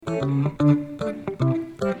Hello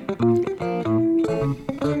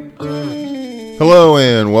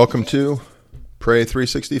and welcome to Pray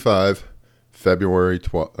 365, February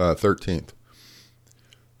 13th.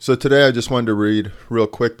 So today I just wanted to read real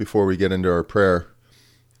quick before we get into our prayer,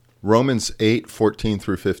 Romans 8:14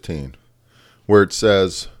 through 15, where it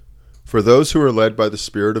says, "For those who are led by the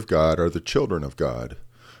Spirit of God are the children of God.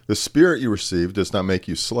 The Spirit you received does not make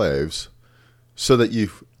you slaves, so that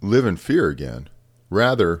you live in fear again.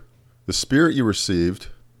 Rather, the Spirit you received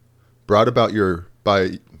brought about your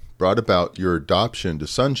adoption to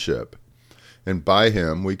sonship, and by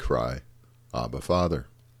him we cry, Abba, Father."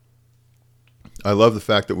 I love the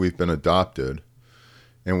fact that we've been adopted,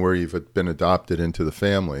 and we've been adopted into the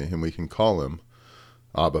family, and we can call him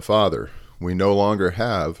Abba, Father. We no longer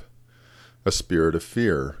have a spirit of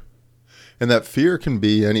fear, and that fear can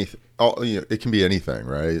be it can be anything,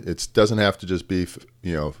 right? It doesn't have to just be,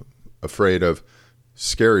 afraid of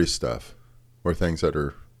scary stuff or things that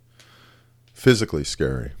are physically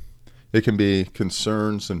scary. It can be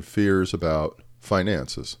concerns and fears about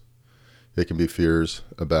finances. It can be fears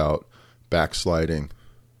about backsliding,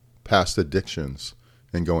 past addictions,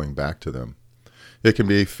 and going back to them. It can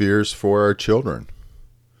be fears for our children.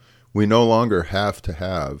 We no longer have to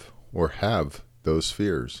have those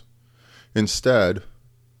fears. Instead,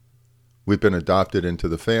 we've been adopted into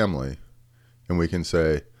the family, and we can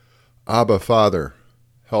say, Abba, Father,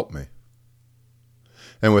 help me.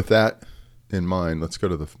 And with that in mind, let's go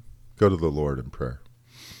to the Lord in prayer.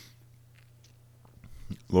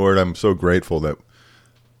 Lord, I'm so grateful that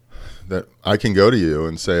I can go to you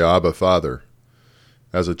and say, Abba, Father.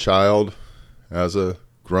 As a child, as a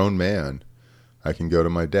grown man, I can go to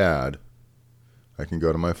my dad, I can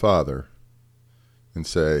go to my father and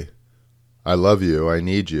say, I love you, I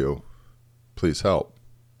need you, please help.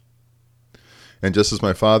 And just as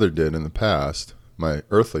my father did in the past, my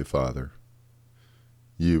earthly father,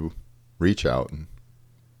 you reach out and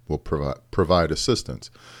will provide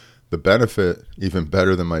assistance. The benefit, even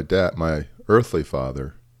better than my earthly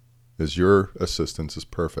father, is your assistance is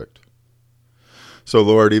perfect. So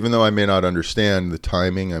Lord, even though I may not understand the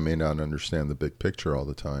timing, I may not understand the big picture all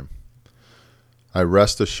the time, I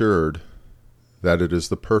rest assured that it is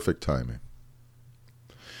the perfect timing.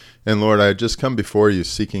 And Lord, I just come before you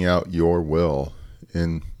seeking out your will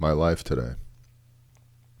in my life today.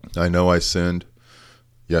 I know I sinned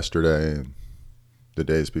yesterday and the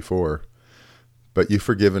days before, but you've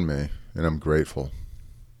forgiven me, and I'm grateful.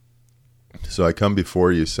 So I come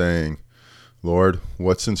before you saying, Lord,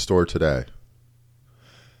 what's in store today?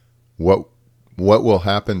 What will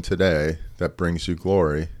happen today that brings you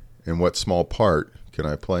glory, and what small part can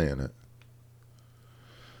I play in it?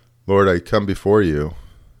 Lord, I come before you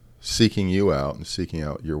seeking you out and seeking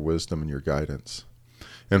out your wisdom and your guidance.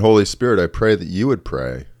 And Holy Spirit, I pray that you would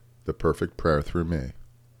pray the perfect prayer through me,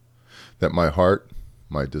 that my heart,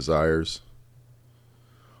 my desires,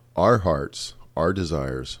 our hearts, our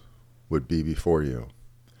desires would be before you,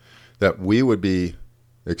 that we would be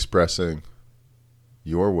expressing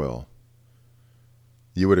your will.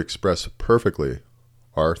 You would express perfectly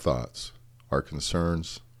our thoughts, our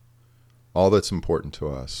concerns, all that's important to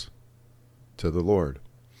us, to the Lord.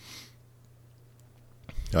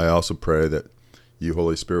 I also pray that you,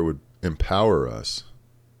 Holy Spirit, would empower us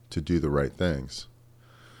to do the right things,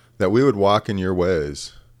 that we would walk in your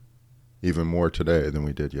ways even more today than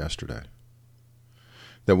we did yesterday,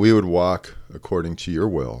 that we would walk according to your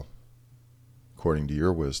will, according to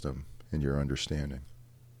your wisdom and your understanding.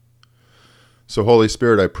 So, Holy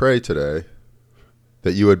Spirit, I pray today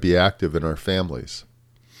that you would be active in our families,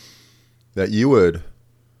 that you would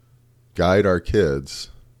guide our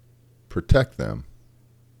kids, protect them,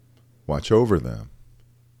 watch over them,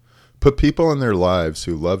 put people in their lives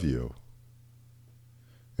who love you,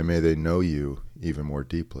 and may they know you even more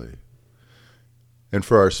deeply. And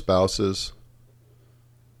for our spouses,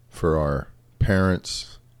 for our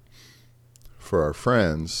parents, for our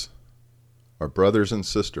friends, our brothers and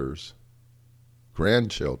sisters,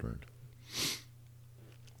 grandchildren,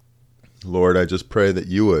 Lord, I just pray that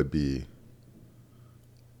you would be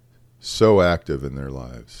so active in their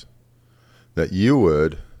lives, that you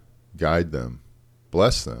would guide them,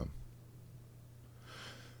 bless them,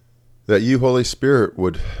 that you, Holy Spirit,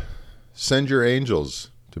 would send your angels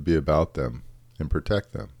to be about them and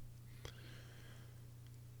protect them.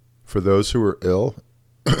 For those who are ill,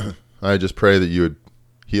 I just pray that you would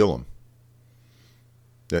heal them,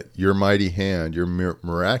 that your mighty hand, your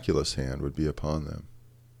miraculous hand would be upon them.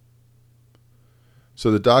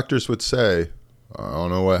 So the doctors would say, I don't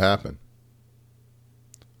know what happened,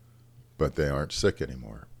 but they aren't sick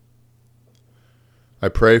anymore. I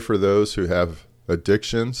pray for those who have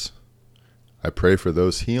addictions, I pray for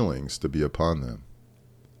those healings to be upon them.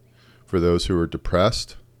 For those who are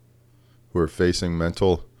depressed, who are facing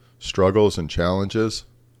mental struggles and challenges,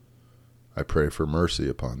 I pray for mercy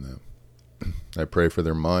upon them. I pray for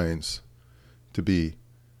their minds to be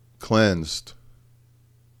cleansed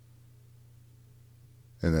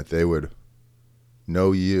and that they would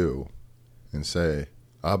know you and say,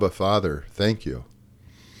 Abba, Father, thank you.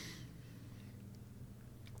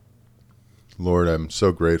 Lord, I'm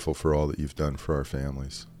so grateful for all that you've done for our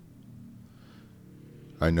families.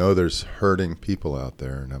 I know there's hurting people out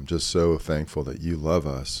there, and I'm just so thankful that you love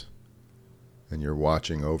us and you're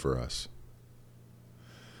watching over us.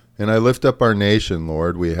 And I lift up our nation,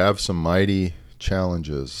 Lord. We have some mighty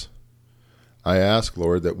challenges. I ask,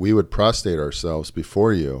 Lord, that we would prostrate ourselves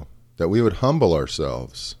before you, that we would humble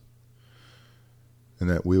ourselves, and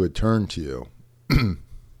that we would turn to you.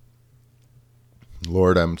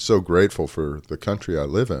 Lord, I'm so grateful for the country I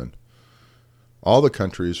live in. All the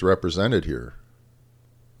countries represented here.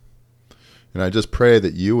 And I just pray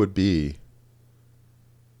that you would be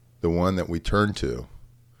the one that we turn to,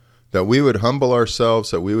 that we would humble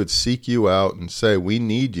ourselves, that we would seek you out and say, we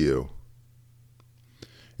need you,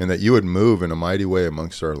 and that you would move in a mighty way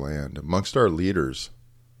amongst our land, amongst our leaders.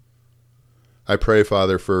 I pray,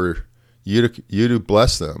 Father, for you to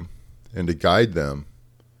bless them and to guide them.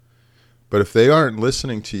 But if they aren't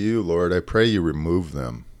listening to you, Lord, I pray you remove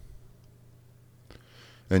them.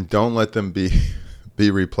 And don't let them be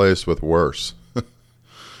replaced with worse.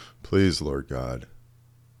 Please, Lord God.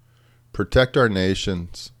 Protect our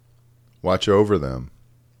nations. Watch over them.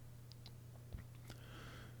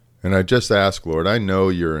 And I just ask, Lord, I know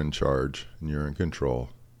you're in charge and you're in control.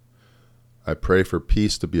 I pray for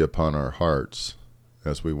peace to be upon our hearts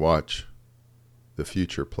as we watch the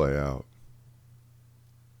future play out.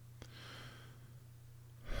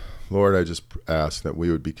 Lord, I just ask that we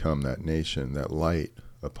would become that nation, that light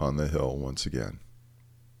upon the hill once again.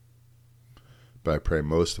 But I pray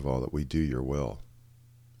most of all that we do your will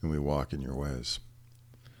and we walk in your ways.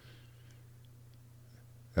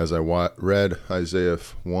 As I read Isaiah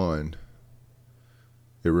 1,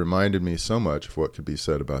 it reminded me so much of what could be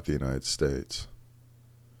said about the United States.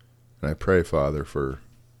 And I pray, Father, for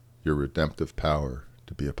your redemptive power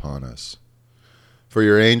to be upon us, for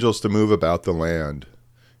your angels to move about the land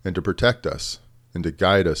and to protect us and to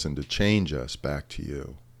guide us and to change us back to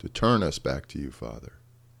you, to turn us back to you, Father.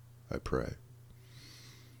 I pray.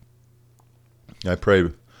 I pray,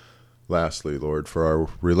 lastly, Lord, for our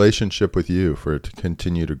relationship with you, for it to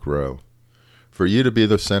continue to grow, for you to be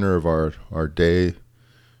the center of our day,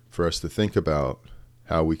 for us to think about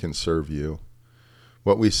how we can serve you,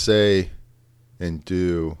 what we say and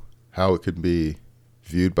do, how it could be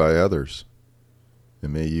viewed by others,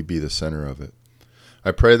 and may you be the center of it.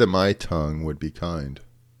 I pray that my tongue would be kind,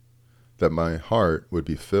 that my heart would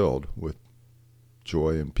be filled with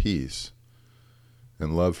joy and peace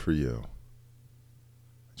and love for you.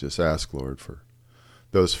 Just ask, Lord, for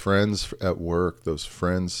those friends at work, those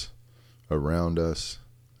friends around us.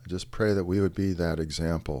 I just pray that we would be that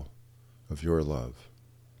example of your love.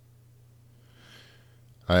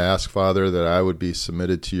 I ask, Father, that I would be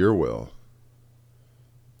submitted to your will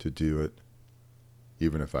to do it,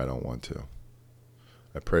 even if I don't want to.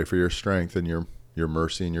 I pray for your strength and your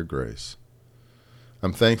mercy and your grace.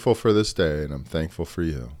 I'm thankful for this day, and I'm thankful for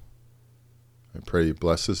you. I pray you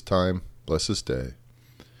bless this time, bless this day.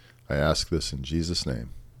 I ask this in Jesus'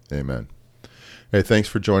 name. Amen. Hey, thanks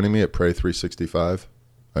for joining me at Pray 365.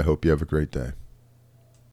 I hope you have a great day.